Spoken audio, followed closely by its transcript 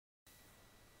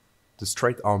The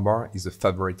straight armbar is a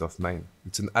favorite of mine.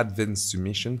 It's an advanced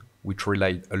submission which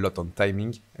relies a lot on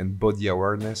timing and body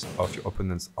awareness of your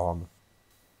opponent's arm.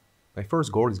 My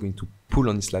first goal is going to pull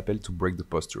on his lapel to break the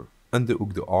posture,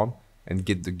 underhook the arm and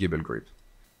get the gable grip.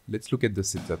 Let's look at the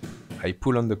setup. I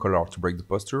pull on the collar to break the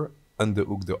posture,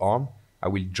 underhook the arm. I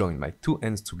will join my two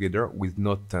hands together with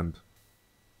no thumb.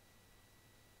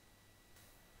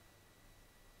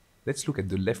 Let's look at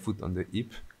the left foot on the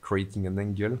hip, creating an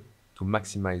angle to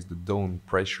maximize the down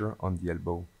pressure on the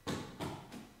elbow.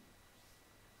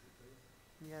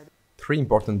 Three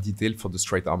important details for the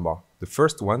straight armbar. The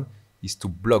first one is to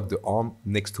block the arm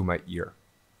next to my ear.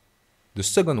 The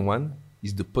second one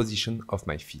is the position of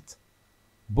my feet.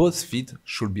 Both feet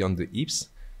should be on the hips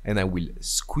and I will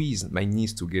squeeze my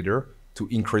knees together to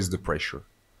increase the pressure.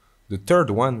 The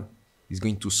third one is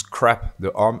going to scrap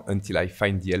the arm until I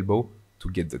find the elbow to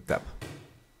get the tap.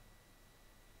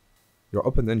 Your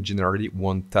opponent generally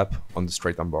won't tap on the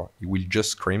straight armbar. He will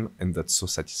just scream and that's so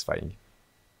satisfying.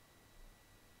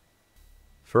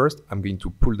 First, I'm going to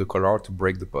pull the collar to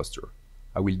break the posture.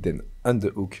 I will then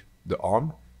underhook the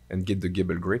arm and get the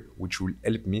gable grip, which will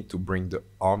help me to bring the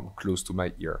arm close to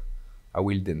my ear. I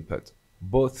will then put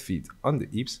both feet on the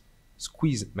hips,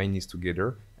 squeeze my knees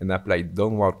together and apply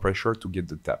downward pressure to get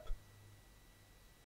the tap.